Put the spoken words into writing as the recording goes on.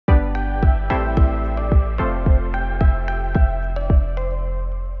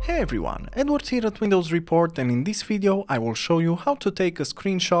everyone, Edward here at Windows Report, and in this video I will show you how to take a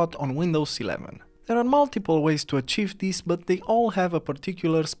screenshot on Windows 11. There are multiple ways to achieve this, but they all have a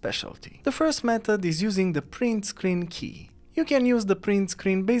particular specialty. The first method is using the print screen key. You can use the print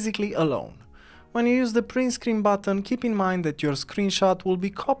screen basically alone. When you use the print screen button, keep in mind that your screenshot will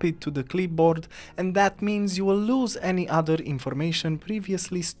be copied to the clipboard, and that means you will lose any other information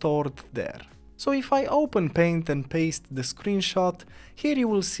previously stored there. So if I open Paint and paste the screenshot, here you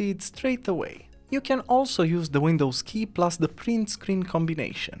will see it straight away. You can also use the Windows key plus the print screen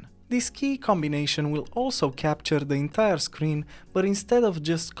combination. This key combination will also capture the entire screen, but instead of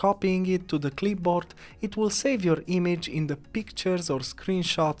just copying it to the clipboard, it will save your image in the Pictures or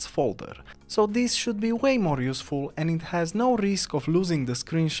Screenshots folder. So this should be way more useful, and it has no risk of losing the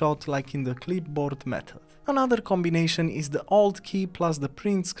screenshot like in the clipboard method. Another combination is the Alt key plus the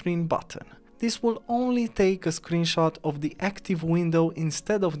print screen button. This will only take a screenshot of the active window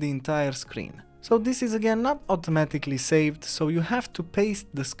instead of the entire screen. So this is again not automatically saved, so you have to paste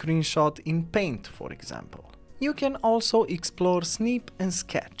the screenshot in Paint, for example. You can also explore Snip and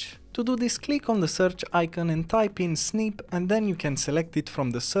Sketch. To do this, click on the search icon and type in Snip, and then you can select it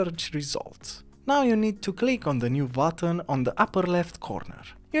from the search results. Now you need to click on the new button on the upper left corner.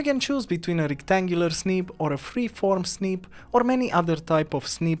 You can choose between a rectangular snip or a freeform snip or many other type of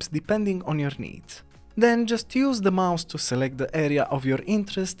snips depending on your needs. Then just use the mouse to select the area of your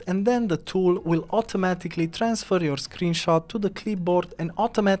interest, and then the tool will automatically transfer your screenshot to the clipboard and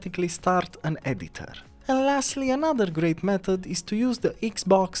automatically start an editor. And lastly, another great method is to use the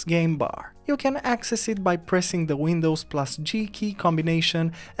Xbox game bar. You can access it by pressing the Windows plus G key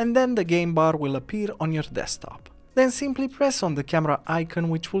combination, and then the game bar will appear on your desktop. Then simply press on the camera icon,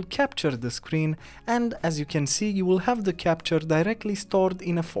 which will capture the screen, and as you can see, you will have the capture directly stored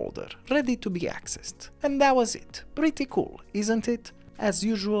in a folder, ready to be accessed. And that was it. Pretty cool, isn't it? As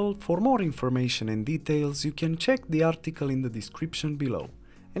usual, for more information and details, you can check the article in the description below.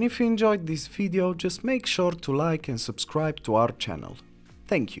 And if you enjoyed this video, just make sure to like and subscribe to our channel.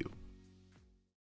 Thank you.